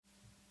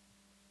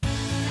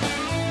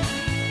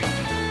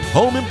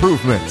home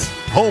improvements,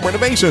 home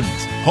renovations,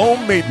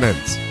 home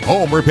maintenance,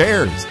 home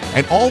repairs,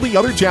 and all the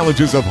other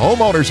challenges of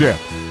home ownership.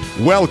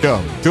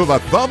 Welcome to the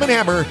Thumb and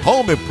Hammer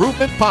Home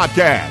Improvement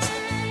Podcast.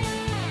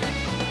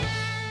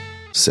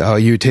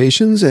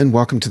 Salutations and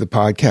welcome to the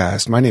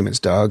podcast. My name is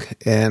Doug,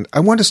 and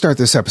I want to start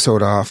this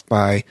episode off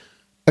by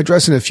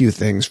addressing a few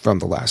things from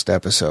the last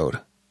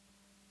episode.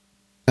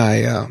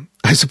 I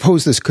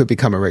suppose this could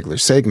become a regular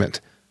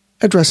segment,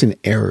 addressing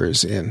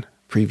errors in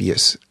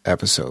previous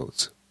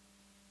episodes.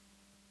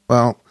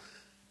 Well,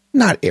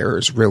 not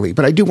errors really,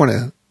 but I do want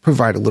to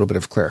provide a little bit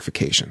of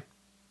clarification.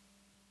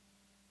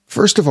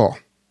 First of all,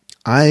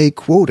 I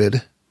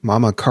quoted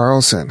Mama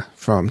Carlson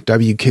from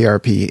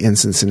WKRP in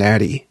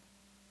Cincinnati.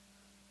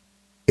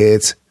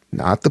 It's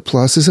not the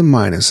pluses and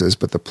minuses,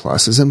 but the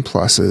pluses and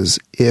pluses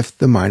if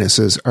the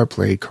minuses are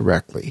played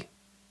correctly.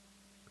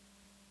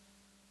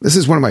 This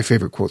is one of my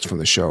favorite quotes from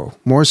the show,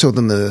 more so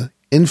than the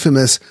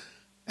infamous,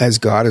 "As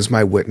God is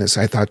my witness,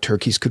 I thought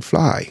turkeys could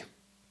fly."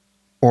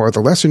 Or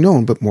the lesser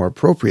known but more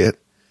appropriate,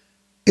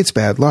 "It's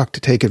bad luck to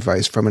take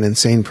advice from an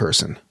insane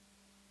person."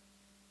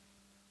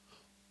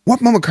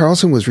 What Mama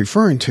Carlson was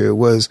referring to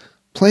was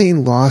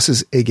playing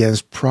losses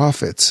against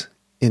profits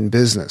in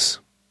business.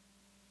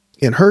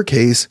 In her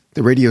case,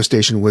 the radio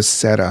station was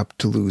set up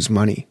to lose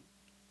money.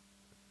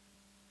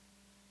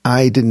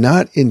 I did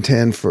not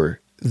intend for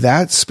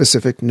that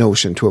specific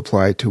notion to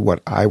apply to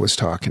what I was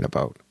talking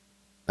about.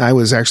 I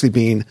was actually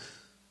being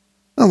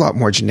a lot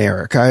more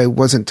generic. I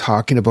wasn't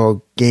talking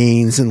about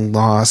gains and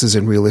losses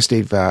in real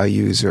estate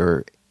values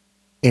or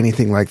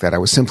anything like that. I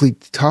was simply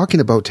talking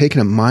about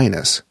taking a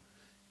minus,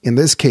 in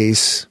this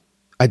case,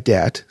 a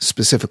debt,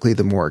 specifically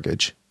the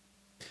mortgage,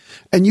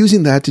 and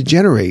using that to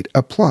generate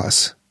a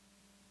plus,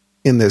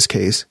 in this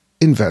case,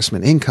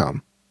 investment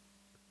income.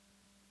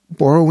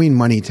 Borrowing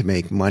money to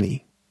make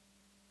money.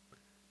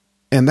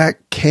 And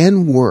that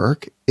can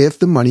work if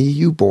the money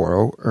you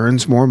borrow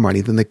earns more money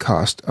than the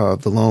cost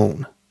of the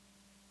loan.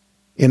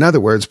 In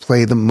other words,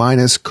 play the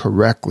minus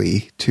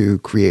correctly to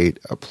create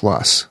a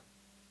plus.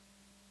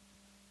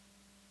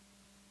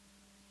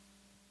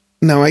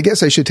 Now, I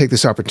guess I should take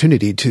this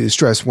opportunity to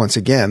stress once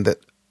again that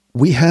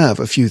we have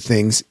a few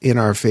things in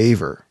our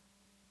favor.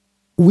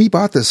 We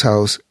bought this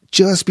house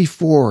just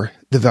before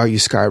the value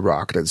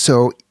skyrocketed.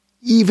 So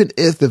even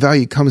if the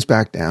value comes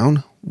back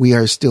down, we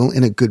are still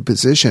in a good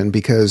position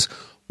because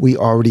we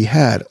already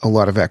had a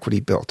lot of equity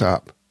built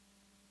up.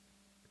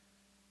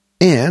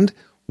 And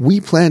we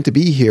plan to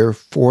be here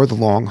for the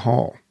long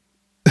haul.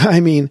 I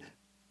mean,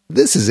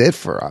 this is it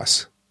for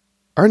us.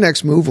 Our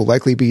next move will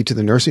likely be to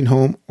the nursing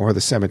home or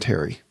the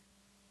cemetery.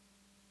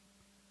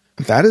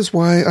 That is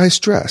why I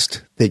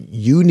stressed that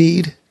you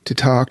need to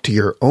talk to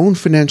your own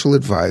financial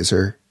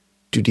advisor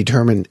to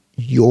determine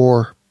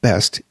your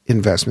best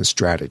investment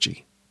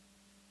strategy.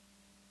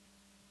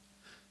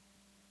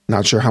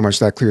 Not sure how much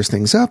that clears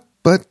things up,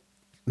 but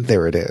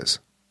there it is.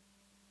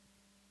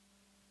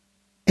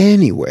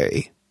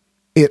 Anyway,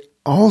 it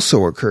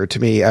also occurred to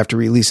me after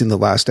releasing the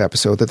last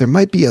episode that there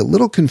might be a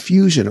little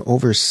confusion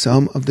over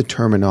some of the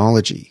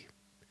terminology,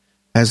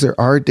 as there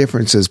are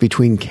differences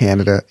between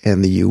Canada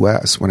and the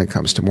US when it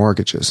comes to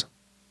mortgages.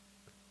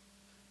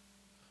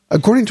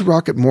 According to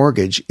Rocket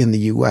Mortgage in the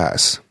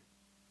US,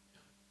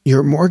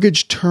 your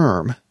mortgage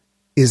term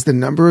is the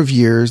number of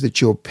years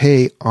that you'll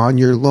pay on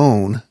your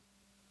loan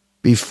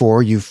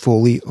before you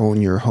fully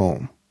own your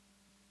home.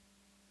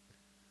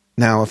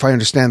 Now, if I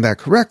understand that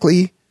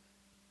correctly,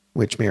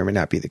 which may or may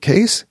not be the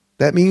case,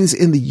 that means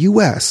in the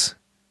US,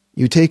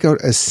 you take out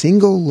a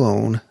single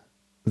loan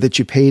that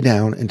you pay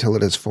down until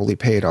it is fully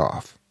paid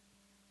off.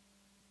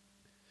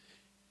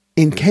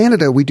 In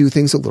Canada, we do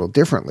things a little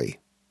differently.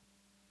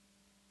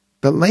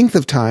 The length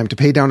of time to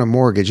pay down a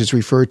mortgage is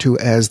referred to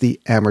as the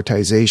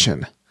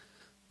amortization.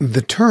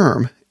 The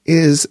term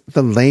is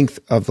the length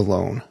of the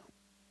loan,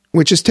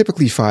 which is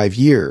typically 5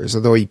 years,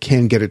 although you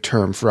can get a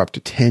term for up to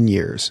 10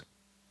 years.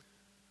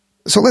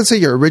 So let's say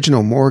your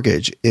original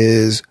mortgage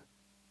is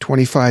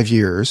 25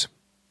 years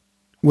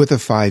with a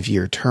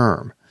 5-year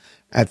term.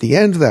 At the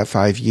end of that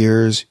 5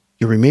 years,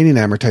 your remaining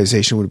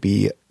amortization would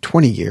be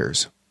 20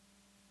 years.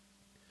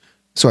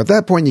 So at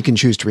that point, you can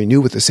choose to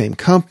renew with the same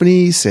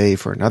company, say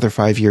for another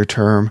 5-year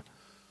term,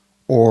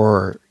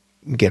 or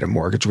get a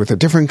mortgage with a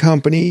different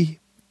company.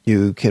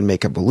 You can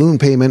make a balloon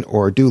payment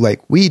or do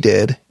like we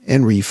did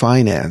and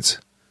refinance,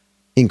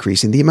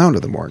 increasing the amount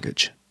of the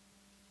mortgage.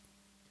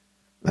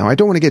 Now, I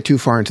don't want to get too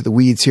far into the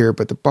weeds here,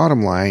 but the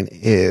bottom line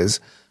is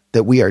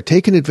that we are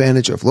taking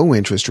advantage of low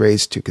interest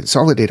rates to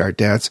consolidate our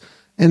debts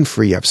and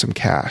free up some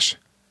cash.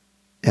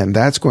 And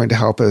that's going to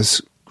help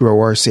us grow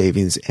our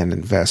savings and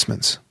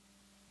investments.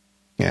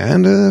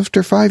 And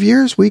after 5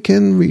 years, we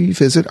can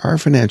revisit our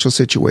financial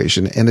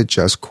situation and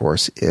adjust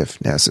course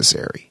if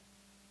necessary.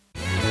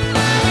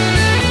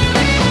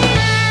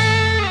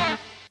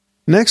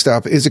 Next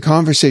up is a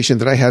conversation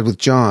that I had with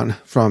John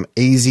from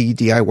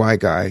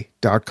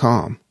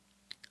AZDIYguy.com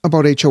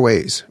about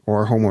HOAs,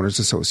 or homeowners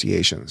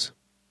associations.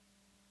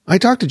 I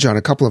talked to John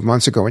a couple of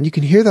months ago, and you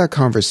can hear that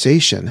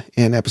conversation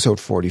in episode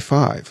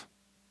 45.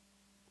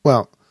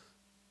 Well,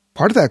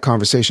 part of that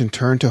conversation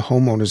turned to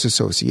homeowners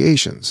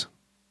associations.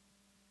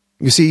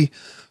 You see,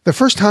 the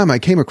first time I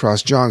came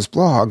across John's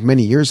blog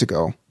many years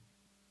ago,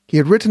 he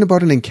had written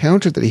about an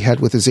encounter that he had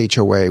with his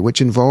HOA,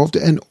 which involved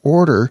an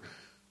order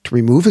to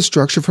remove a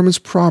structure from his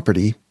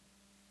property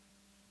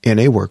in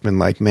a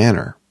workmanlike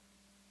manner.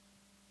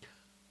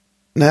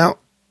 Now,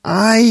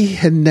 I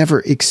had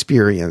never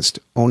experienced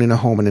owning a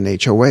home in an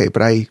HOA,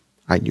 but I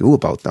knew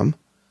about them.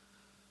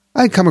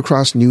 I'd come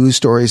across news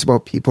stories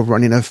about people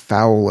running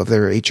afoul of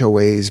their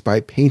HOAs by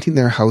painting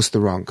their house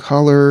the wrong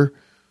color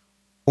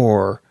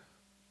or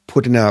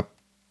putting up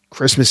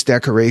Christmas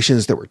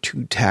decorations that were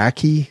too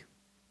tacky.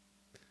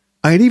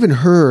 I had even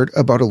heard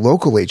about a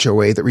local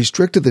HOA that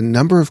restricted the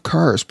number of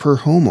cars per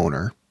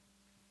homeowner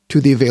to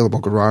the available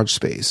garage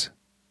space.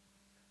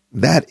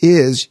 That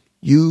is,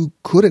 you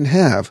couldn't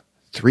have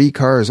 3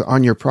 cars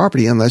on your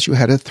property unless you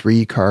had a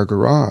 3-car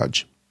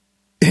garage.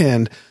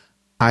 And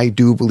I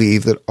do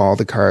believe that all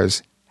the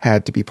cars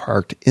had to be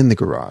parked in the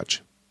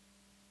garage.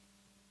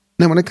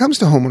 Now, when it comes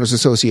to homeowners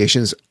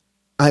associations,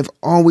 I've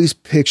always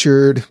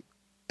pictured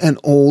an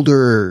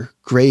older,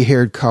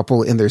 gray-haired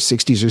couple in their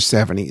 60s or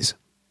 70s,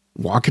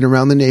 walking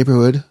around the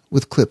neighborhood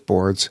with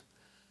clipboards,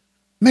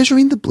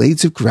 measuring the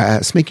blades of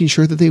grass, making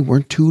sure that they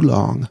weren't too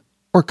long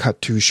or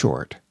cut too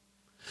short,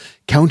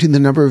 counting the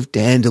number of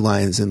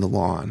dandelions in the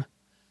lawn,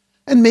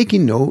 and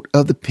making note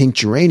of the pink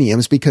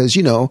geraniums because,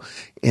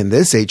 in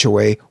this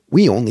HOA,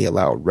 we only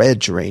allow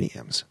red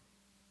geraniums.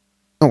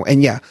 Oh,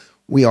 and yeah,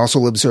 we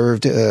also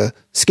observed a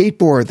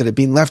skateboard that had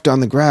been left on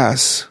the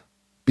grass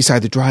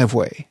beside the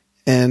driveway.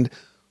 And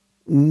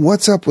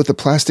what's up with the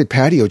plastic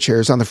patio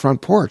chairs on the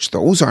front porch?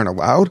 Those aren't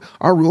allowed.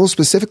 Our rules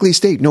specifically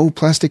state no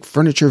plastic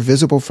furniture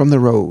visible from the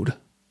road.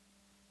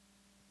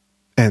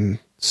 And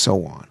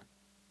so on.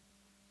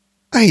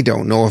 I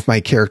don't know if my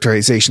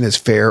characterization is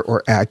fair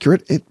or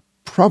accurate. It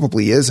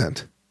probably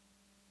isn't.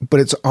 But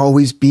it's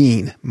always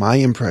been my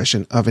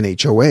impression of an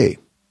HOA.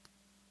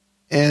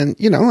 And,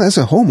 as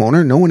a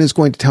homeowner, no one is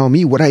going to tell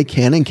me what I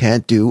can and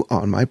can't do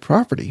on my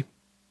property.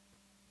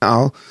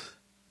 I'll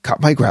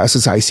cut my grass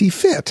as I see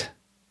fit.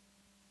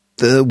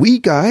 The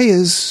weed guy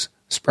is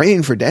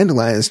spraying for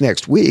dandelions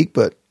next week,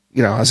 but,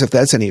 as if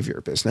that's any of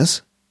your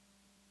business.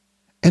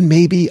 And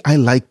maybe I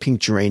like pink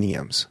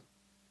geraniums.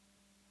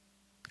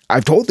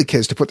 I've told the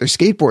kids to put their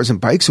skateboards and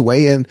bikes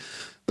away, and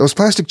those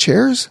plastic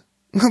chairs,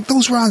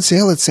 those were on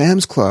sale at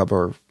Sam's Club,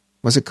 or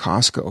was it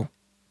Costco?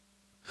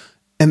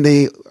 And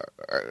they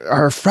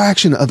are a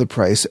fraction of the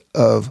price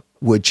of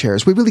wood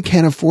chairs. We really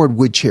can't afford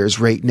wood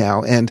chairs right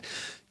now. And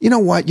you know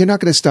what? You're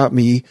not going to stop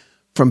me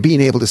from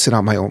being able to sit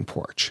on my own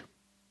porch.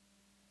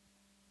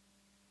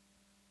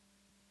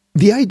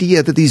 The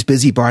idea that these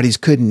busybodies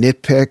could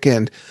nitpick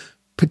and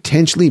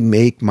potentially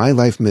make my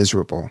life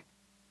miserable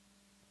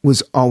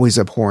was always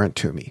abhorrent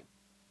to me.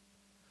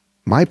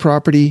 My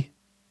property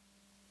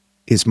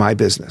is my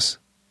business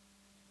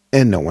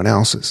and no one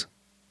else's.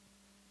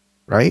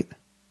 Right?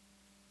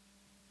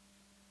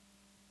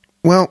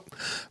 Well,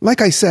 like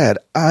I said,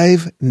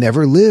 I've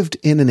never lived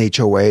in an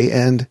HOA,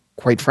 and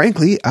quite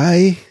frankly,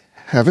 I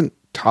haven't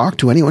talked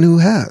to anyone who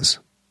has.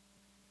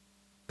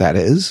 That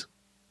is,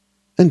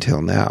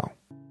 until now.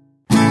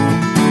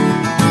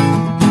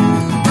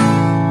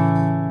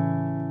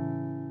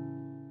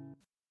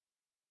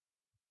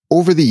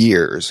 Over the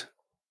years,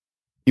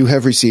 you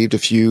have received a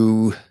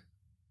few,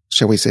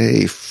 shall we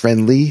say,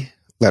 friendly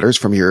letters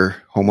from your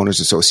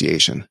homeowners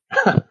association.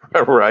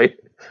 Right.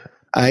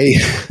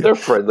 They're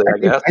friendly, I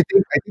guess. I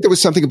think there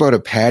was something about a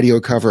patio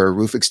cover, a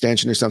roof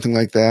extension, or something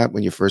like that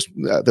when you first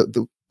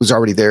was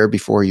already there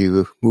before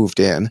you moved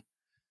in.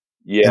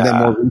 Yeah. And then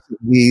more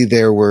recently,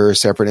 there were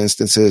separate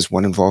instances,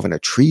 one involving a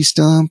tree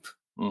stump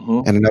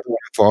and another one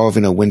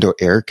involving a window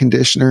air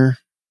conditioner.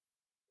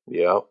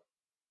 Yeah.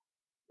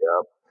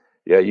 Yeah.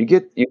 Yeah. You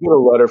get a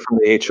letter from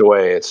the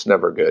HOA. It's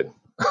never good.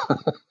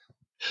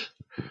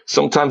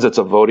 Sometimes it's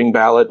a voting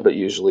ballot, but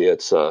usually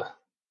it's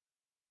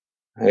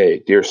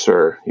hey, dear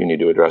sir, you need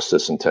to address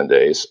this in 10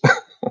 days.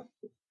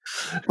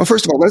 Well,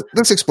 first of all,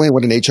 let's explain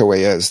what an HOA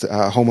is,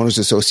 Homeowners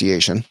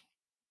Association.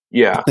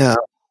 Yeah.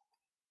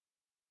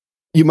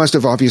 You must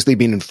have obviously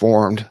been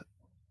informed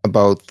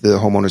about the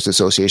Homeowners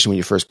Association when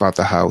you first bought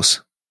the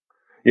house.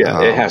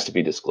 Yeah, it has to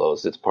be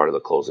disclosed. It's part of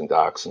the closing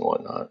docs and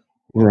whatnot.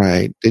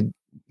 Right. Did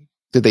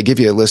they give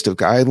you a list of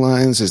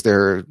guidelines? Is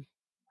there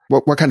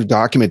what kind of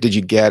document did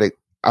you get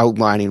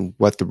outlining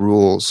what the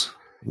rules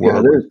were?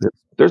 Yeah,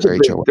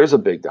 there's a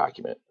big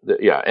document.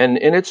 Yeah, and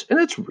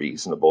it's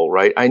reasonable,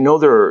 right? I know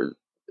there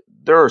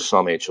are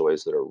some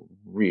HOAs that are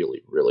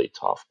really, really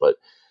tough, but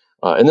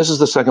and this is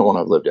the second one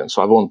I've lived in.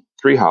 So I've owned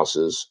 3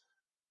 houses,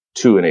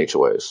 2 in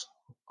HOAs.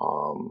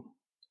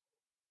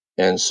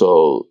 And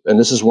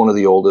this is one of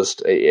the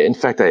oldest. In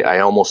fact, I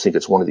almost think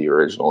it's one of the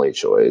original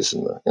HOAs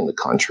in the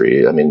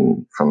country. I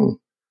mean, from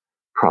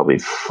probably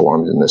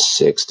formed in the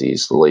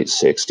 60s, the late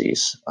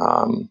 60s.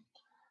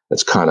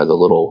 That's kind of the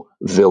little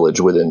village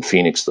within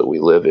Phoenix that we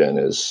live in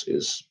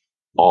is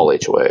all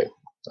HOA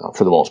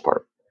for the most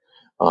part.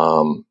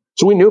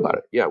 So we knew about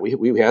it. Yeah,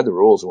 we had the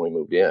rules when we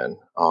moved in.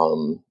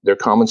 They're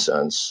common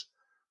sense.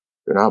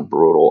 They're not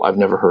brutal. I've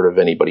never heard of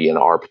anybody in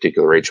our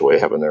particular HOA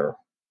having their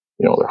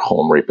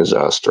home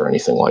repossessed or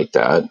anything like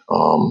that.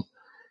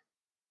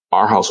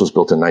 Our house was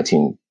built in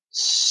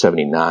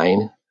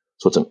 1979,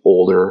 so it's an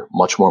older,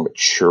 much more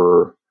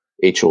mature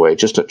HOA,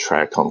 just a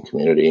tract home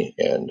community,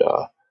 and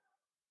so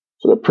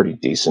they're pretty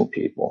decent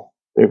people.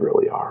 They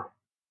really are.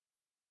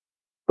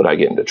 But I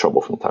get into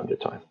trouble from time to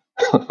time.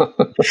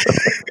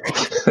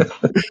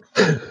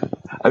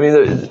 I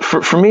mean,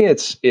 for me,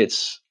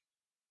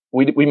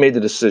 we made the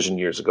decision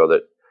years ago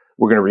that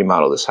we're going to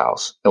remodel this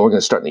house, and we're going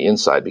to start on the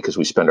inside because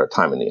we spend our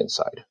time in the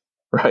inside,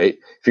 right?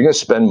 If you're going to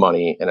spend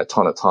money and a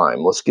ton of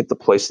time, let's get the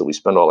place that we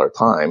spend all our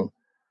time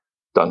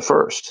done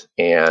first,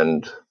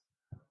 and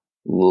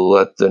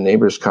let the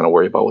neighbors kind of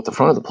worry about what the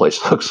front of the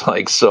place looks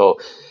like. So,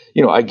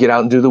 I get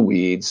out and do the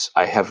weeds.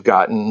 I have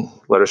gotten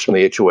letters from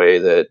the HOA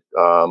that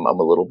I'm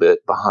a little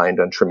bit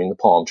behind on trimming the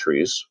palm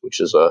trees, which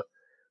is a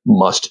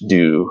must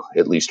do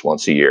at least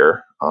once a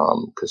year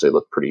because they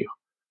look pretty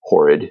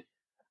horrid.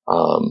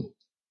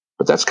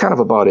 But that's kind of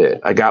about it.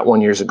 I got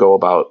one years ago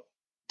about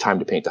time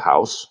to paint the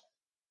house,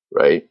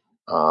 right?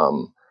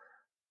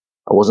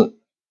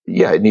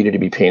 It needed to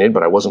be painted,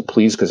 but I wasn't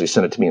pleased because they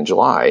sent it to me in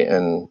July.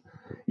 And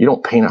you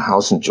don't paint a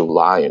house in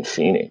July in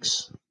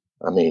Phoenix.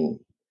 I mean,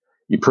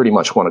 you pretty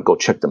much want to go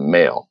check the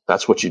mail.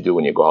 That's what you do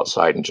when you go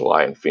outside in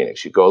July in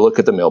Phoenix. You go look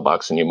at the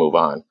mailbox and you move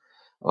on.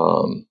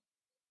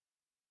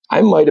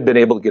 I might have been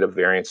able to get a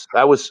variance.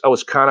 I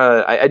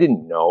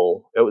didn't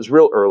know. It was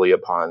real early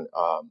upon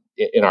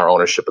in our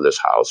ownership of this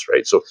house,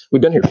 right? So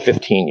we've been here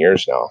 15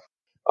 years now,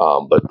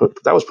 but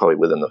that was probably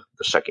within the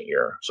second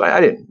year. So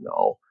I didn't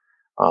know.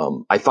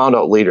 I found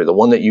out later, the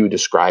one that you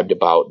described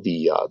about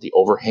the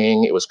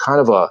overhang, it was kind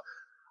of a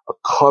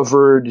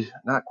covered,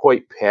 not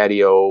quite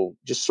patio,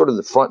 just sort of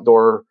the front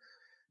door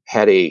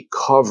had a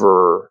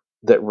cover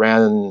that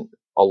ran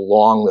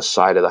along the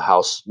side of the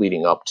house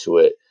leading up to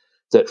it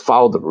that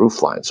followed the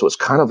roof line. So it's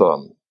kind of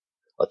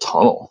a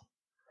tunnel.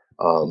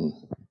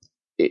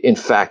 In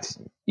fact,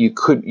 you'd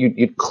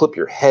clip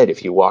your head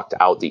if you walked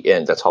out the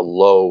end. That's how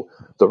low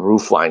the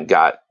roof line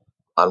got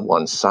on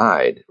one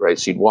side, right?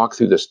 So you'd walk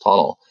through this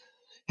tunnel.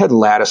 It had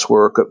lattice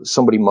work.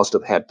 Somebody must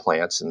have had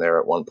plants in there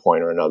at one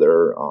point or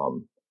another.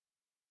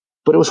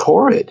 But it was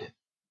horrid.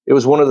 It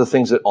was one of the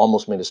things that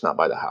almost made us not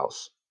buy the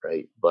house,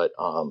 right? But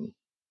oh,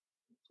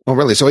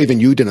 really? So even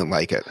you didn't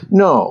like it?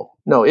 No,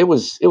 it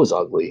was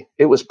ugly.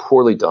 It was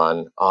poorly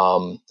done.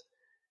 So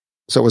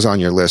it was on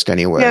your list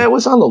anyway. Yeah, it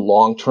was on the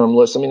long-term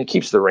list. I mean, it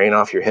keeps the rain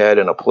off your head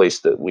in a place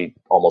that we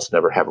almost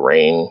never have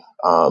rain.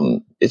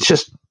 It's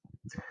just,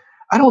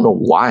 I don't know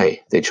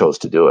why they chose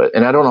to do it,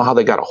 and I don't know how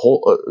they got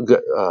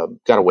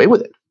away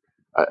with it.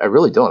 I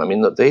really don't. I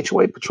mean, the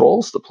HOA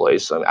patrols the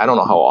place. I mean, I don't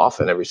know how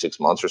often, every 6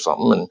 months or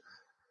something, and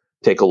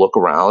take a look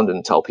around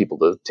and tell people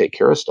to take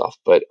care of stuff.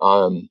 But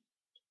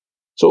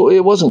so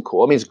it wasn't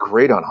cool. I mean, it's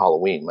great on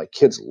Halloween. My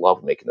kids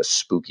love making a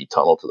spooky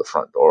tunnel to the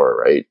front door,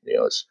 right?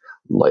 It's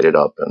lighted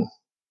up and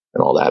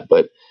all that.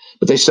 But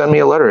they send me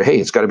a letter. Hey,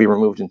 it's got to be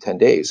removed in 10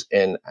 days.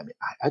 And I mean,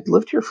 I'd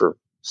lived here for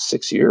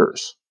 6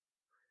 years.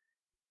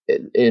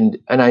 And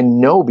I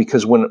know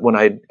because when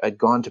I'd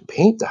gone to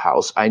paint the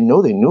house, I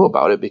know they knew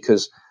about it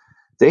because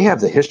they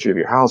have the history of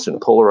your house in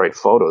Polaroid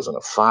photos in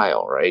a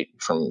file, right?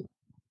 From,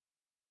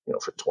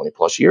 for 20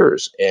 plus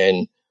years.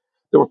 And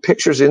there were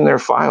pictures in their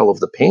file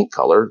of the paint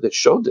color that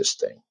showed this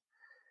thing.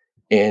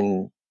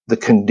 And the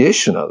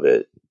condition of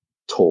it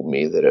told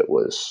me that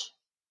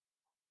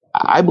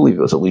I believe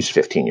it was at least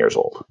 15 years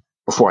old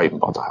before I even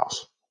bought the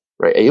house,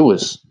 right? It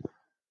was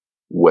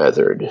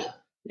weathered,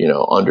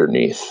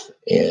 underneath.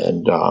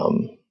 And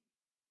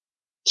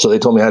so they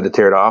told me I had to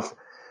tear it off.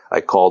 I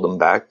called them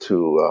back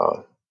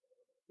to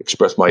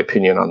express my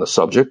opinion on the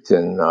subject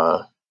and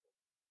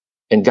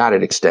got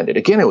it extended.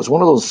 Again, it was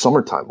one of those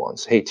summertime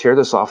ones. Hey, tear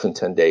this off in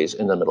 10 days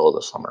in the middle of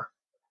the summer.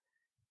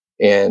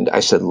 And I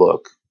said,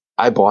 look,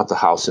 I bought the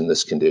house in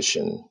this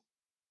condition.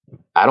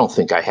 I don't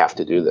think I have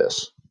to do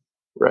this,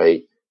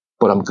 right?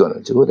 But I'm going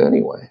to do it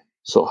anyway.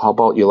 So how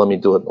about you let me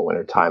do it in the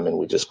wintertime and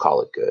we just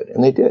call it good?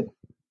 And they did.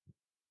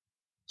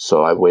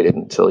 So I waited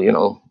until,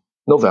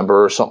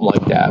 November or something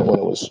like that when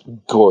it was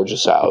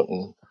gorgeous out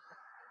and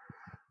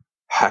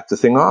hacked the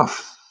thing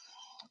off.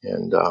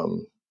 And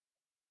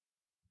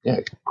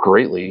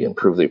greatly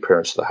improved the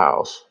appearance of the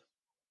house.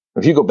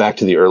 If you go back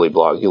to the early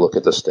blog, you look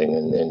at this thing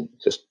and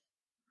just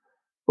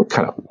what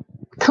kind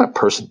of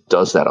person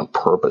does that on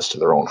purpose to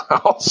their own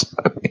house?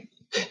 I mean,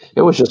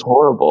 it was just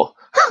horrible.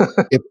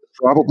 It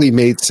probably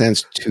made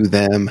sense to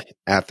them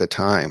at the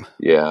time.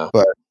 Yeah.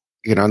 But,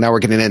 now we're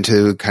getting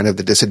into kind of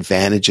the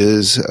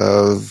disadvantages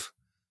of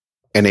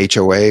an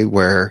HOA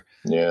where,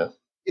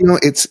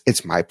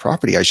 it's my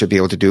property. I should be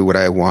able to do what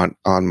I want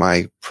on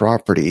my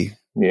property.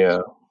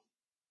 Yeah.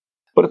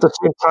 But at the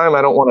same time,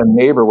 I don't want a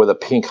neighbor with a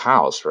pink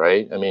house,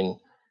 right? I mean,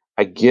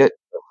 I get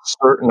a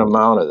certain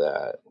amount of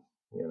that,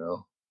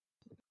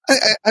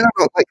 I don't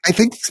know. I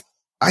think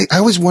I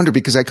always wonder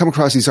because I come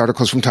across these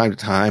articles from time to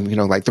time,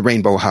 like the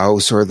rainbow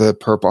house or the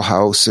purple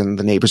house and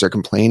the neighbors are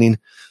complaining.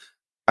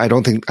 I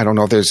don't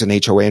know if there's an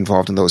HOA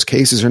involved in those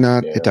cases or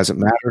not. Yeah. It doesn't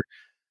matter.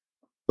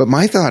 But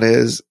my thought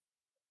is,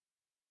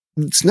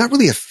 it's not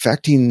really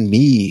affecting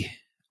me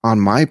on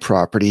my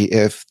property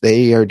if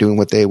they are doing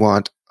what they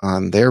want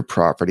on their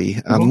property,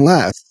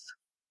 unless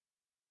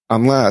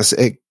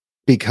it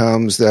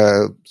becomes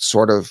the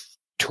sort of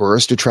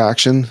tourist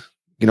attraction.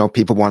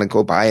 People want to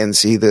go by and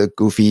see the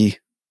goofy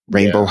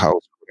rainbow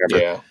house,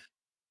 whatever.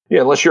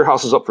 Yeah. Unless your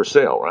house is up for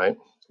sale, right?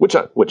 Which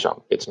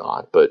it's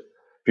not. But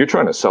if you're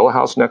trying to sell a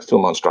house next to a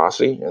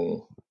monstrosity,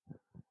 and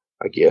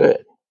I get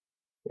it,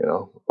 a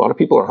lot of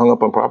people are hung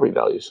up on property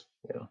values.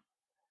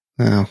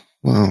 Yeah.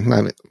 Well,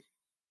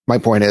 my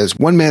point is,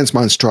 one man's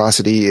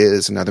monstrosity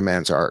is another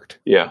man's art.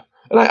 Yeah,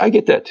 and I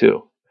get that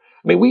too.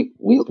 I mean,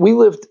 we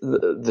lived,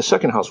 the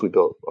second house we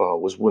built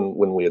was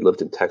when we had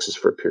lived in Texas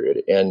for a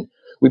period, and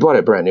we bought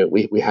it brand new.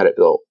 We had it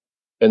built,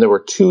 and there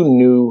were two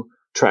new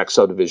tract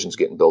subdivisions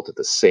getting built at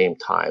the same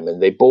time,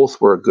 and they both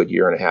were a good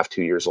year and a half,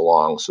 2 years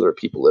along, so there were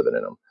people living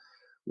in them.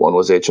 One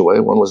was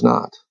HOA, one was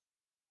not.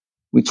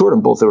 We toured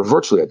them both. They were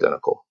virtually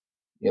identical.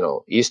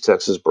 East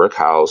Texas brick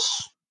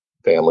house,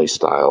 family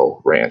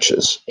style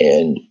ranches,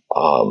 and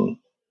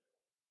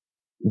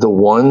the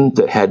one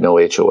that had no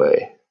HOA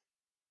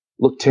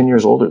looked 10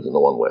 years older than the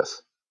one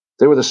with.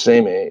 They were the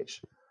same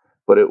age,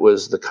 but it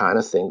was the kind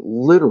of thing,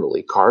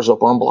 literally cars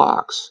up on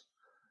blocks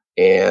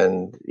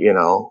and,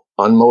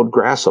 unmowed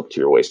grass up to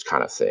your waist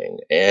kind of thing.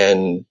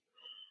 And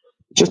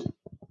just,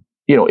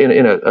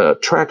 in a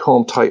tract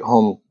home, tight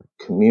home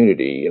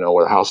community,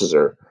 where the houses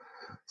are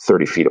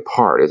 30 feet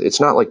apart, it's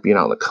not like being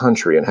out in the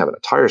country and having a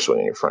tire swing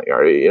in your front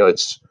yard.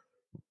 It's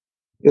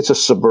a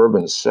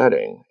suburban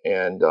setting.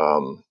 And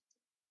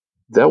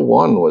that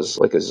one was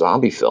like a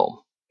zombie film.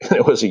 And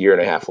it was a year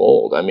and a half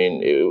old. I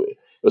mean, it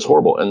was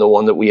horrible. And the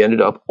one that we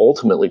ended up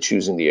ultimately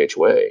choosing the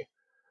HOA,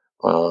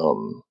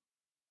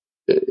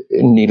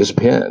 neat as a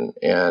pin,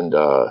 and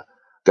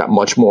got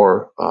much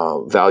more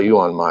value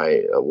on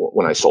my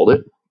when I sold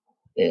it.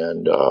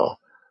 And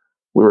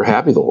we were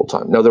happy the whole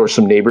time. Now, there were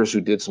some neighbors who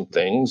did some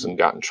things and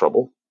got in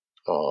trouble.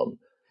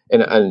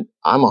 And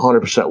I'm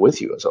 100%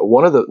 with you. So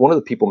one of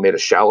the people made a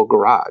shallow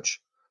garage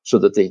so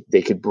that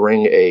they could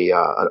bring a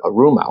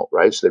room out,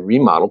 right? So they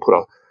remodeled, put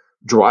a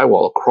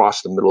drywall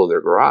across the middle of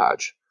their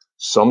garage.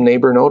 Some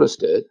neighbor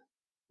noticed it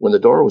when the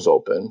door was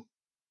open,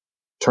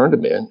 turned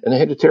them in, and they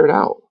had to tear it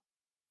out.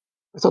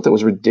 I thought that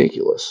was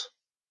ridiculous,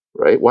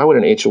 right? Why would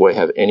an HOA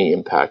have any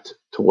impact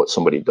to what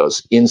somebody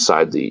does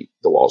inside the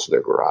walls of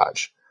their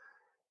garage?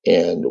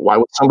 And why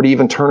would somebody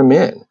even turn them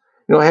in?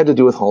 It had to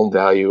do with home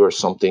value or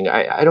something.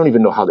 I don't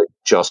even know how they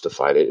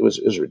justified it. It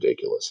was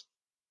ridiculous.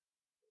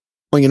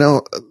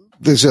 Well,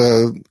 there's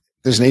an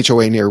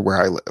HOA near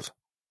where I live.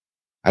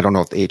 I don't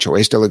know if the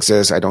HOA still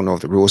exists. I don't know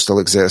if the rule still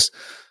exists,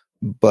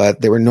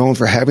 but they were known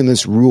for having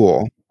this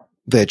rule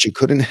that you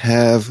couldn't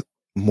have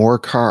more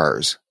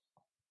cars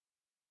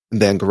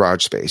than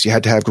garage space. You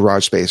had to have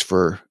garage space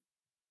for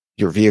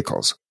your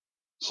vehicles.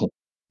 So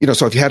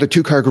if you had a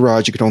 2-car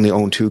garage, you could only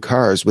own 2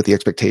 cars, with the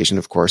expectation,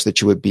 of course,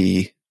 that you would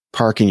be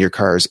parking your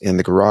cars in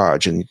the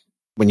garage. And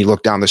when you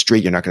look down the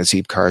street, you're not going to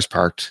see cars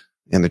parked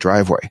in the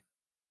driveway.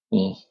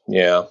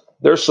 Yeah.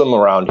 There's some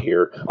around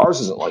here.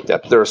 Ours isn't like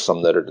that, but there are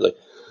some that are like,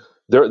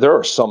 there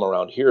are some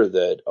around here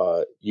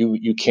that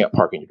you can't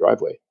park in your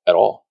driveway at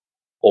all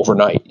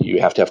overnight. You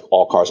have to have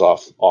all cars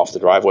off the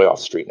driveway, off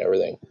the street, and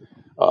everything.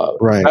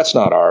 Right. That's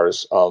not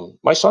ours.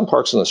 My son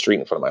parks in the street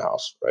in front of my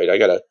house. Right. I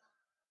got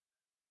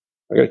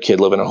a kid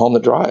living at home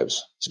that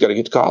drives. He's got to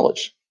get to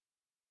college.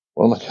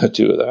 What am I going to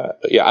do with that?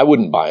 But yeah, I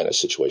wouldn't buy in a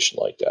situation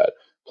like that.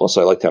 Plus,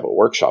 I like to have a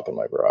workshop in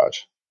my garage.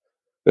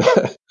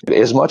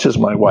 As much as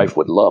my wife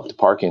would love to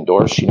park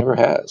indoors, she never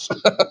has.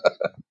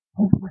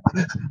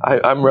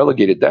 I'm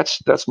relegated.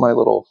 That's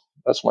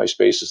my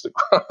space is the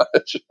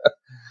garage.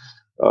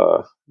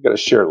 Got to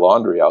share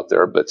laundry out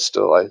there, but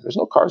still, there's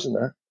no cars in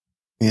there.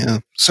 Yeah.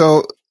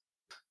 So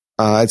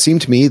it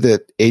seemed to me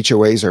that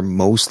HOAs are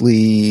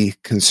mostly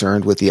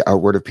concerned with the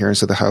outward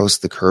appearance of the house,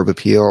 the curb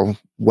appeal,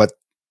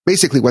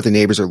 basically what the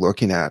neighbors are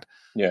looking at.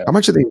 Yeah. How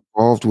much are they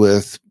involved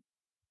with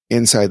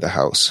inside the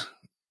house?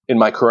 In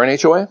my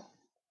current HOA?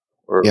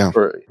 Yeah.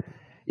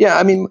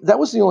 I mean, that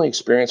was the only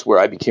experience where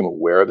I became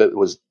aware of it. It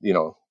was,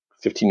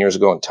 15 years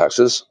ago in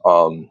Texas.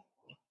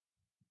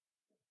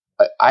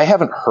 I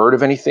haven't heard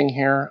of anything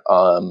here.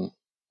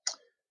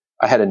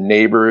 I had a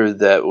neighbor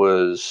that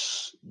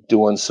was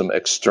doing some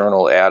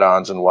external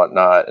add-ons and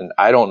whatnot, and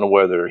I don't know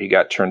whether he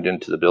got turned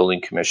into the building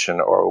commission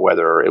or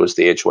whether it was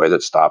the HOA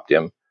that stopped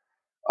him.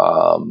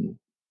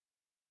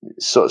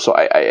 So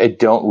I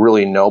don't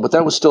really know, but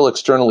that was still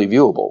externally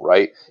viewable,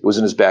 right? It was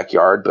in his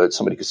backyard, but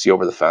somebody could see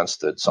over the fence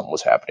that something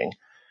was happening.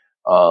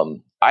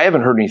 I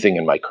haven't heard anything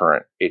in my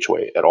current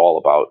HOA at all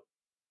about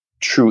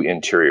true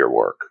interior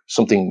work,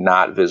 something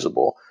not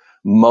visible.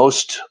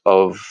 Most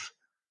of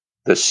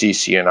the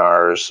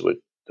CCNRs with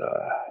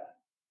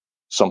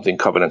something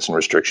covenants and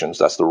restrictions,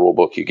 that's the rule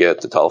book you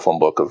get, the telephone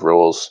book of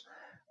rules.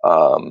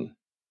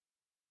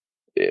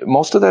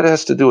 Most of that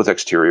has to do with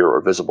exterior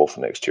or visible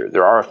from the exterior.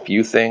 There are a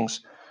few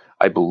things,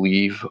 I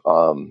believe,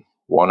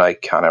 one I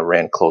kind of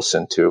ran close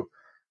into,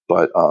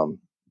 but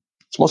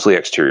it's mostly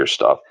exterior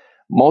stuff.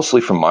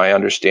 mostly from my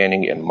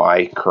understanding in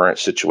my current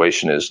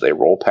situation is they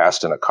roll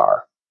past in a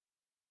car,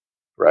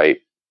 right?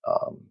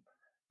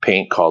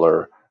 Paint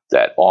color,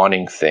 that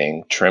awning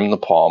thing, trim the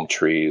palm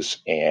trees,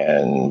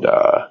 and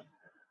there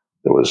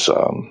was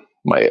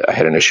I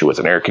had an issue with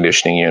an air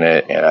conditioning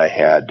unit, and I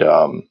had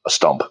a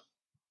stump,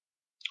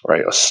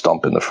 right? A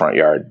stump in the front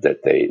yard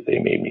that they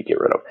made me get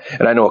rid of.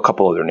 And I know a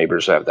couple of their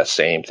neighbors have that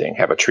same thing.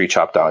 Have a tree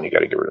chopped down, you got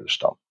to get rid of the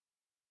stump,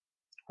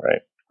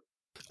 right?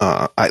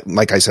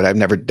 Like I said, I've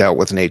never dealt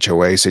with an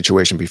HOA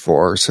situation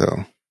before,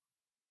 so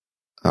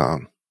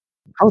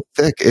how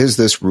thick is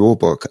this rule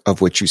book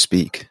of which you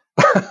speak?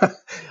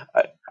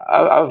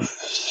 I've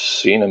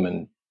seen them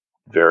in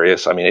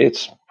various. I mean,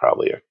 it's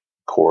probably a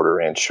quarter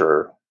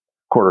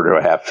to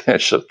a half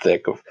inch of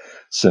thick of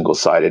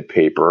single-sided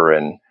paper,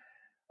 and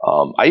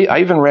I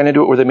even ran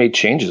into it where they made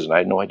changes, and I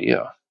had no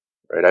idea.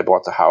 Right, I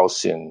bought the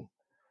house in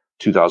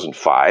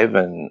 2005,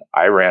 and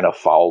I ran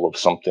afoul of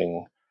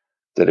something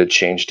that had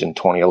changed in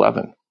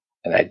 2011,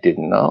 and I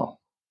didn't know.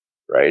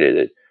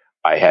 Right,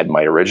 I had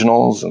my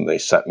originals, and they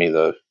sent me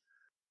the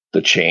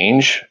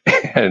change,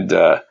 and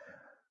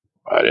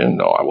I didn't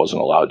know I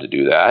wasn't allowed to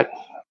do that,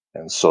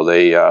 and so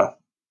they had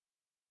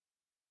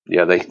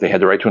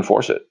the right to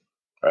enforce it,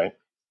 right?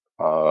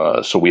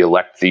 So we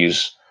elect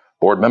these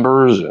board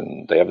members,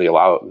 and they have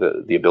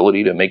the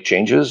ability to make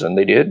changes, and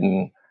they did,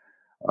 and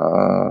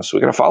so we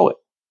got to follow it.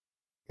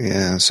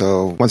 Yeah.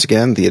 So once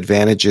again, the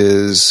advantage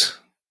is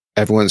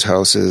everyone's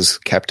house is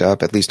kept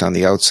up, at least on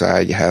the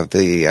outside. You have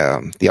the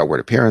outward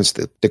appearance,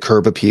 the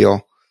curb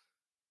appeal,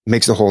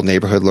 makes the whole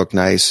neighborhood look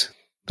nice.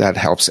 That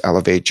helps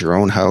elevate your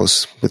own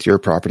house with your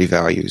property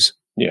values.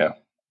 Yeah.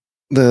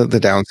 The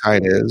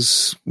downside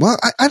is, well,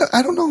 I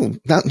don't know.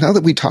 Now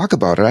that we talk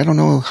about it, I don't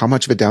know how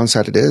much of a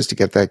downside it is to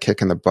get that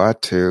kick in the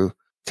butt to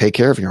take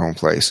care of your own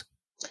place.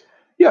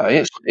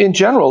 Yeah, in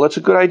general, that's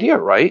a good idea,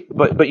 right?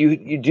 But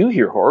you do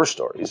hear horror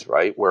stories,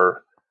 right,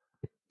 where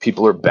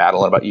people are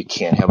battling about you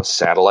can't have a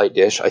satellite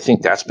dish. I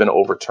think that's been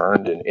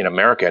overturned in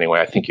America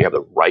anyway. I think you have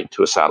the right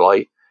to a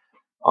satellite.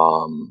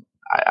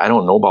 I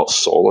don't know about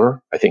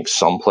solar. I think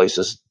some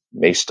places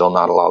may still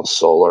not allow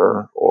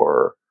solar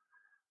or.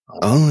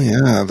 Oh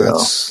yeah,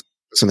 that's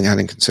something I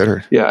didn't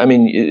consider. Yeah, I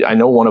mean, I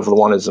know one of the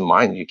ones in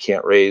mind. You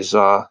can't raise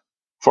farm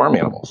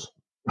animals,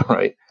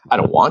 right? I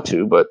don't want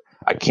to, but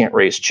I can't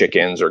raise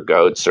chickens or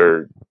goats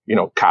or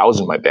cows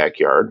in my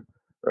backyard,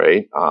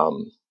 right?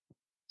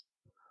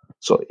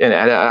 So, and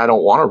I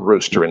don't want a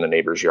rooster in the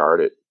neighbor's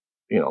yard at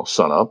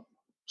sun up.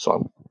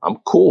 So I'm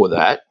cool with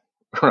that,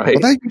 right?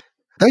 Well,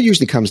 that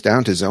usually comes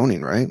down to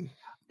zoning, right?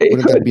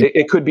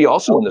 It could be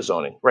also in the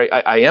zoning, right?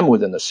 I am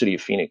within the city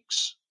of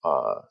Phoenix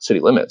city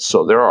limits,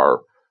 so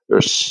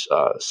there's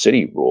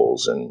city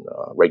rules and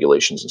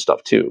regulations and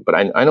stuff too. But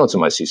I know it's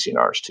in my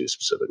CC&Rs too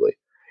specifically,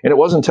 and it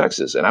was in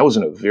Texas, and I was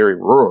in a very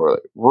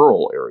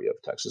rural area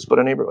of Texas, but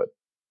a neighborhood.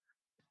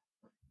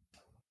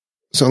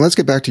 So let's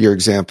get back to your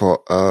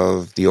example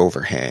of the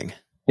overhang.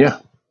 Yeah,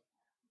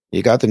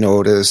 you got the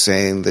notice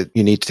saying that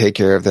you need to take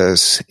care of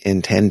this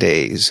in 10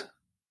 days.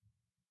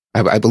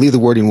 I believe the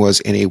wording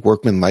was in a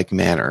workmanlike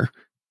manner.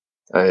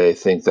 I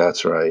think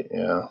that's right.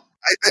 Yeah.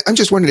 I'm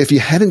just wondering if you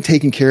hadn't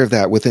taken care of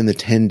that within the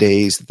 10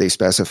 days that they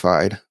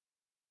specified.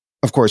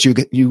 Of course, you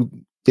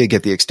did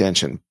get the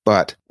extension,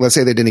 but let's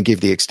say they didn't give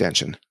the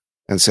extension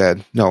and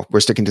said, no, we're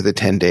sticking to the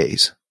 10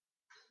 days.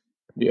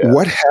 Yeah.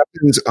 What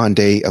happens on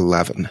day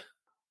 11?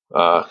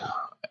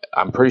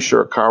 I'm pretty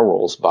sure a car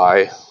rolls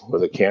by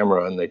with a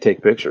camera and they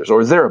take pictures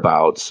or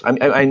thereabouts.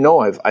 I know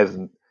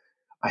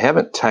I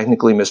haven't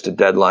technically missed a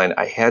deadline.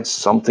 I had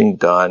something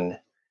done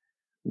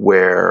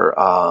where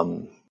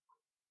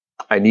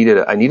I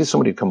needed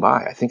somebody to come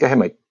by. I think I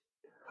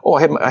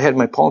had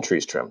my palm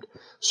trees trimmed.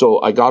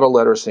 So I got a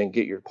letter saying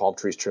get your palm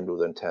trees trimmed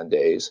within 10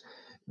 days.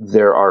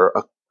 There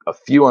are a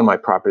few on my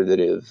property that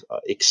have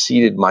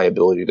exceeded my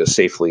ability to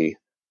safely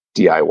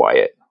DIY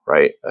it.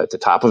 Right at the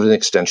top of an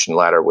extension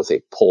ladder with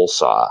a pole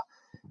saw,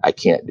 I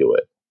can't do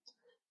it,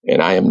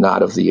 and I am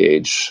not of the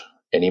age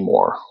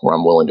anymore where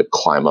I'm willing to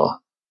climb a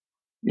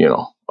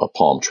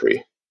palm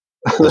tree.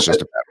 That's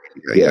just a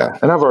bad idea. Yeah,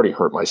 and I've already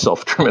hurt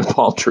myself trimming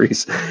palm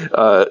trees.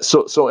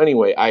 So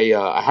anyway,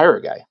 I hire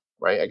a guy.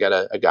 Right, I got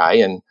a guy,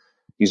 and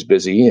he's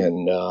busy,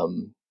 and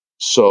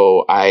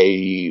so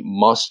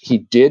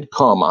he did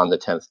come on the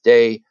 10th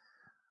day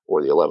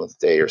or the 11th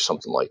day or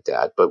something like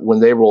that. But when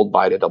they rolled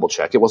by to double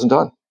check, it wasn't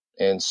done.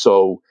 And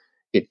so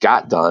it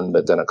got done,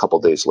 but then a couple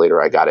of days later,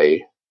 I got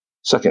a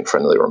second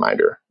friendly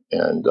reminder.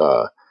 And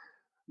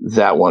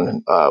that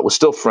one was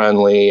still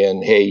friendly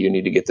and, hey, you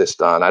need to get this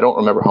done. I don't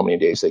remember how many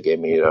days they gave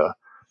me to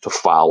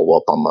follow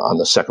up on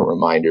the second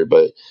reminder,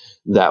 but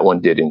that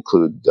one did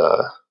include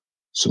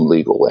some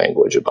legal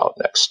language about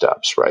next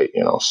steps, right?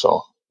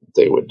 So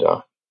they would,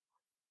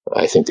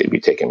 I think they'd be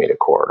taking me to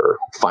court or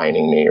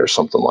fining me or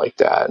something like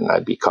that, and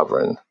I'd be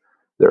covering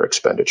their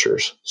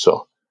expenditures.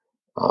 So,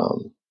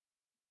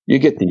 you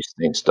get these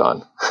things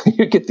done.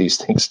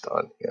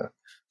 Yeah.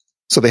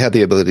 So they had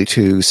the ability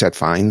to set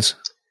fines?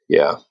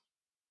 Yeah.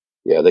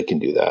 Yeah, they can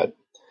do that.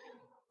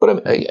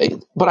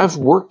 but I've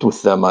worked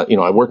with them.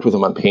 I worked with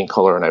them on paint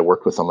color, and I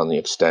worked with them on the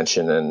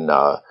extension. And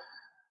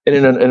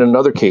in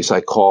another case,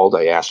 I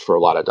asked for a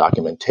lot of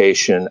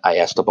documentation. I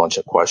asked a bunch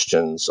of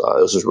questions.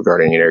 This was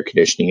regarding an air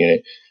conditioning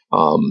unit.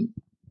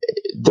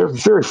 They're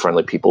very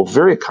friendly people,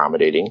 very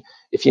accommodating.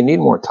 If you need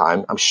more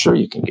time, I'm sure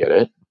you can get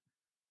it,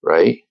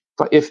 right?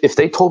 But if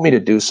they told me to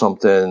do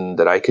something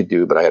that I could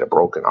do, but I had a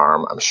broken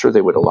arm, I'm sure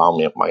they would allow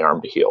me my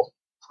arm to heal,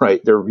 right?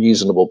 They're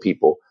reasonable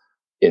people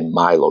in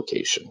my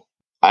location.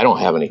 I don't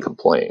have any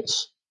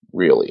complaints,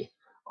 really.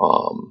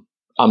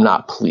 I'm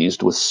not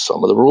pleased with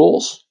some of the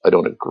rules. I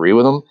don't agree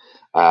with them.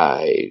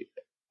 I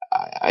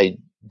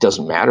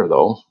doesn't matter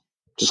though.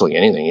 Just like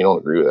anything, you don't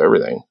agree with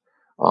everything.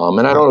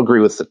 And I don't agree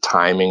with the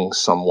timing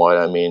somewhat.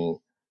 I mean,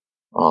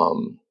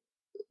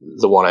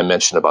 the one I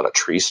mentioned about a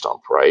tree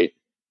stump, right?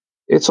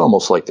 It's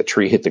almost like the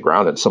tree hit the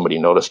ground and somebody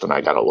noticed and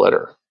I got a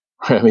letter.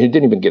 I mean, it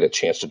didn't even get a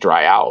chance to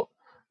dry out.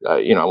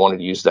 I wanted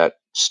to use that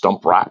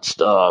stump rot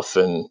stuff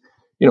and,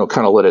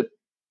 kind of let it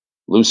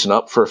loosen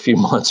up for a few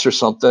months or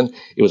something.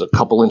 It was a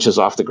couple inches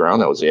off the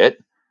ground. That was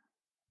it.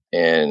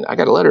 And I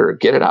got a letter,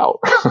 get it out.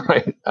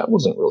 Right? I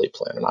wasn't really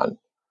planning on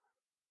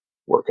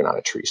working on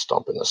a tree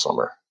stump in the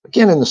summer.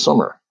 Again, in the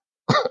summer.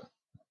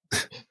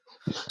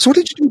 So what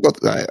did you do about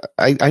that?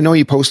 I know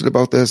you posted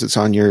about this. It's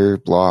on your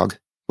blog.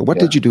 But what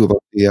did you do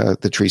about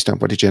the tree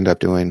stump? What did you end up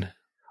doing?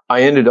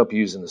 I ended up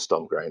using the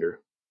stump grinder.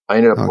 I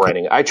ended up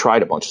grinding. I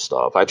tried a bunch of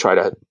stuff. I tried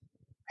to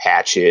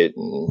hatch it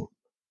and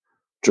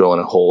drilling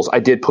in holes. I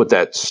did put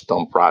that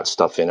stump rot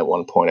stuff in at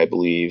one point, I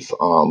believe,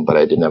 but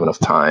I didn't have enough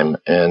time.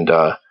 And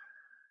I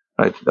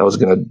was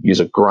going to use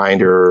a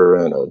grinder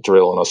and a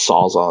drill and a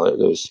sawzall.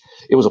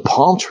 It was a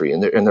palm tree,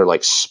 and they're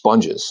like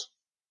sponges.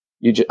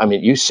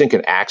 You sink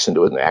an axe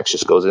into it, and the axe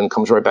just goes in and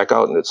comes right back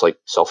out, and it's like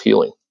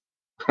self-healing.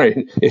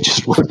 Right?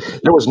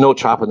 There was no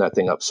chopping that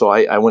thing up. So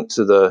I went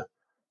to the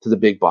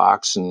big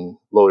box and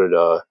loaded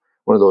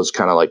one of those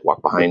kind of like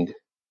walk behind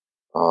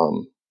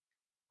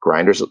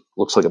grinders. It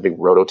looks like a big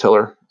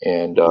rototiller.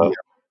 And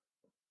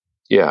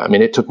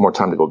it took more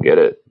time to go get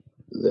it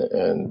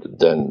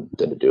than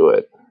to do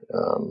it.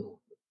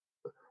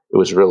 It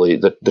was really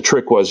the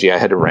trick was, I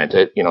had to rent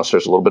it, so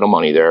there's a little bit of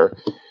money there.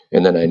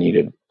 And then I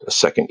needed a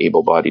second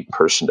able-bodied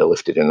person to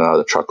lift it in and out of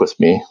the truck with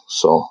me.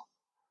 So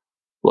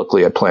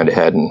luckily I planned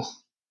ahead and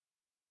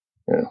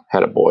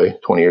had a boy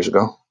 20 years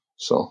ago.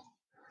 So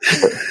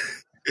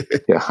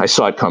I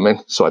saw it coming.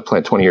 So I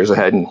planned 20 years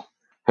ahead and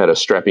had a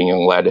strapping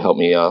young lad to help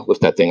me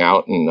lift that thing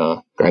out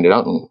and grind it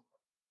out. And,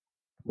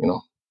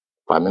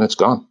 5 minutes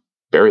gone.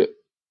 Bury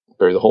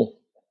the hole.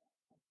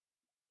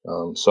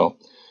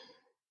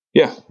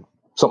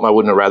 Something I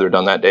wouldn't have rather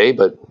done that day,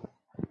 but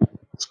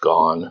it's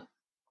gone.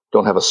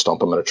 Don't have a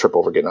stump I'm going to trip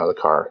over getting out of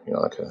the car,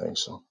 that kind of thing.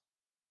 So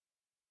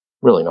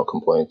really no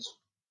complaints.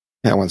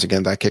 Yeah, once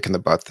again, that kick in the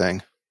butt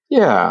thing.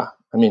 Yeah.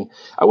 I mean,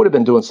 I would have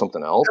been doing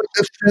something else.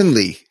 A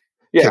friendly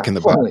kick in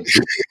the butt.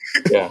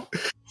 Yeah.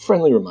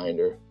 Friendly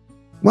reminder.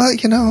 Well,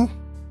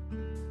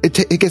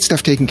 it gets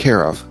stuff taken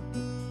care of.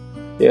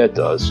 Yeah, it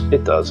does.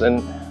 It does.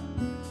 And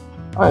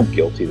I'm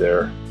guilty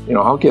there.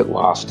 I'll get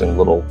lost in a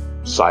little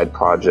side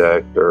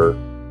project or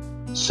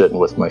sitting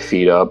with my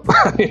feet up.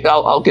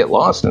 I'll get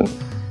lost and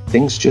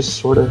things just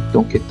sort of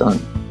don't get done.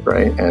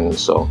 Right. And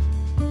so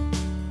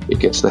it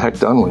gets the heck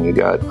done when you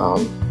got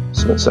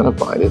some incentive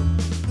behind it.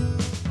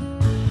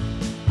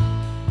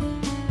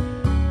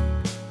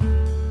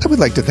 I would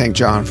like to thank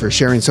John for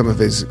sharing some of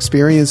his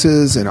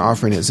experiences and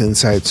offering his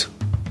insights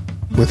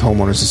with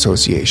homeowners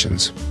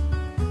associations.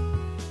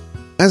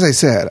 As I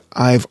said,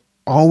 I've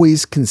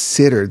always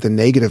considered the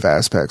negative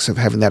aspects of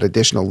having that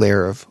additional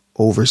layer of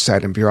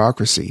oversight and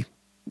bureaucracy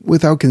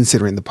without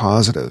considering the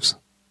positives.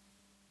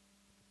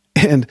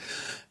 And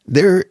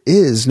there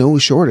is no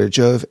shortage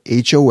of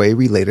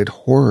HOA-related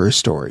horror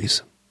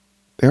stories.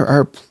 There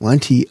are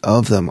plenty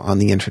of them on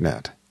the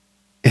internet,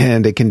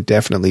 and it can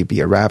definitely be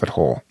a rabbit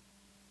hole.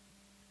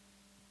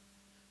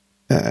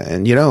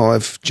 And,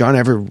 if John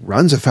ever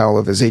runs afoul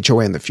of his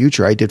HOA in the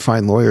future, I did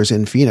find lawyers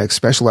in Phoenix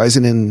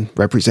specializing in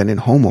representing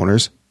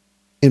homeowners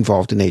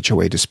involved in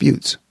HOA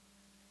disputes.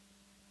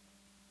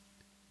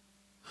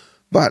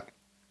 But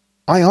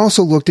I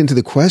also looked into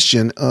the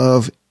question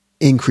of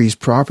increased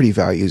property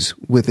values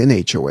within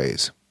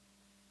HOAs.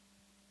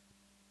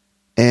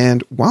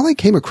 And while I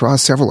came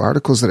across several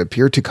articles that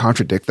appeared to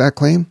contradict that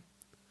claim,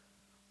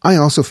 I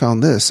also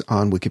found this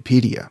on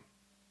Wikipedia.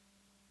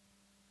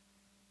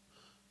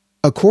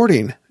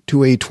 According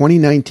to a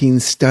 2019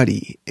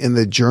 study in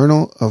the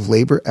Journal of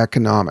Labor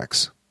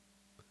Economics,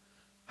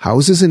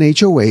 houses in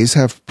HOAs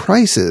have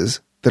prices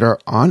that are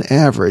on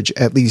average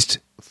at least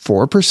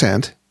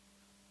 4%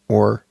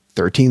 or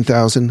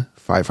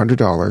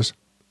 $13,500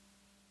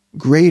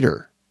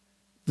 greater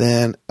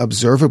than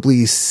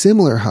observably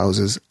similar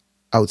houses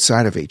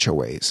outside of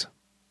HOAs.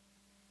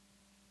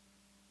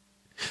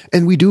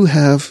 And we do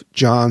have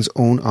John's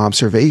own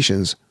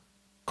observations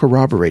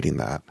corroborating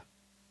that.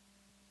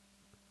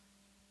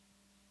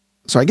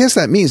 So I guess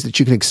that means that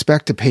you can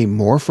expect to pay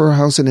more for a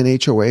house in an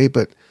HOA,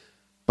 but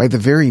by the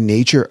very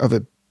nature of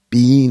it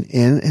being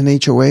in an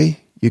HOA,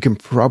 you can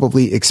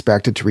probably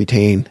expect it to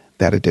retain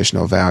that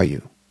additional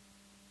value.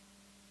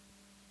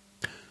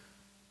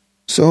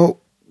 So,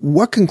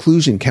 what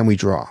conclusion can we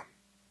draw?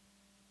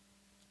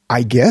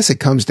 I guess it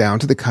comes down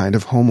to the kind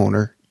of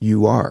homeowner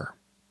you are.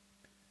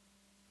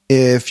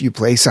 If you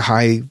place a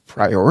high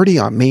priority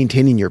on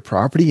maintaining your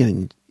property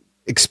and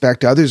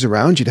expect others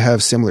around you to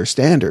have similar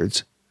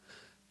standards,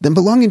 then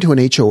belonging to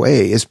an HOA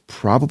is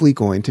probably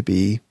going to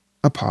be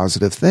a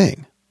positive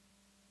thing.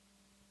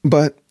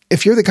 But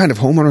if you're the kind of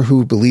homeowner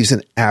who believes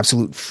in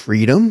absolute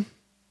freedom,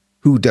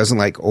 who doesn't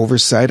like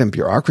oversight and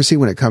bureaucracy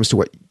when it comes to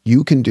what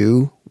you can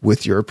do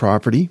with your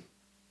property,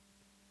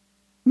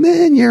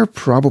 then you're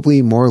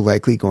probably more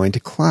likely going to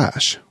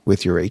clash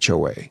with your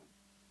HOA.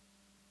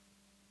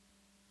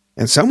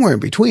 And somewhere in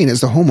between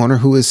is the homeowner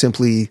who is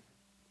simply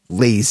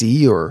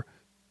lazy or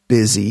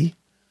busy,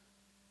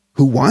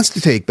 who wants to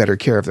take better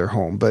care of their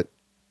home, but,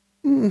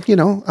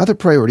 other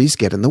priorities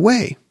get in the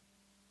way.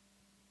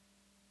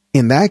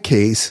 In that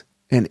case,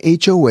 an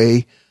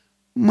HOA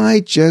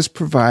might just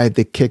provide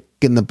the kick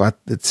in the butt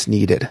that's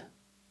needed.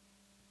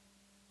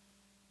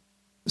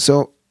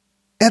 So,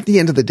 at the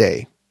end of the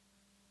day,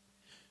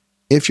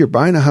 if you're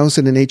buying a house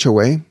in an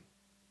HOA,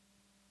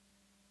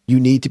 you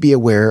need to be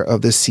aware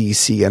of the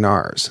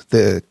CC&Rs,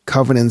 the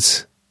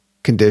covenants,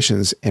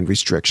 conditions, and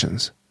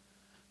restrictions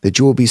that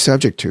you will be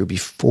subject to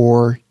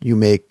before you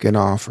make an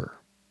offer.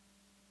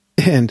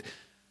 And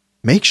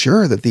make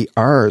sure that the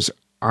Rs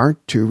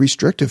aren't too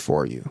restrictive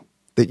for you,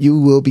 that you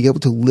will be able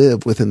to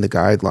live within the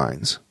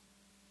guidelines.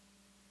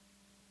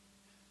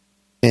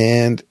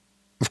 And,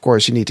 of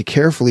course, you need to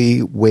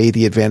carefully weigh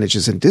the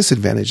advantages and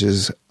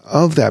disadvantages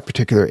of that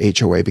particular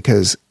HOA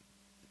because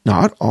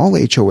not all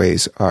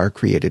HOAs are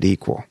created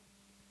equal.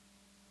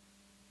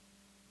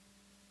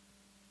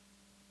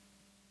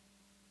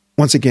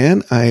 Once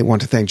again, I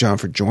want to thank John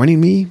for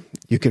joining me.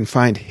 You can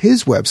find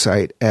his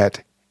website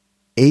at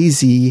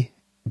azdiyguy.com.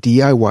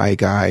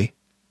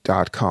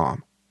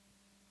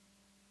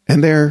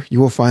 And there you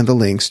will find the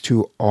links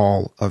to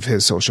all of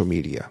his social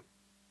media.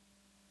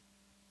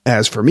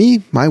 As for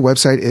me, my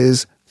website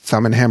is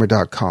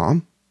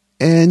thumbandhammer.com,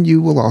 and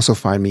you will also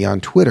find me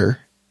on Twitter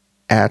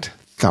at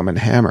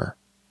thumbandhammer.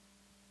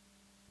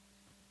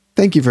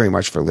 Thank you very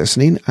much for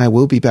listening. I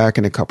will be back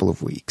in a couple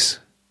of weeks.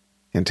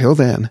 Until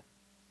then,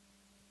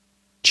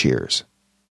 cheers.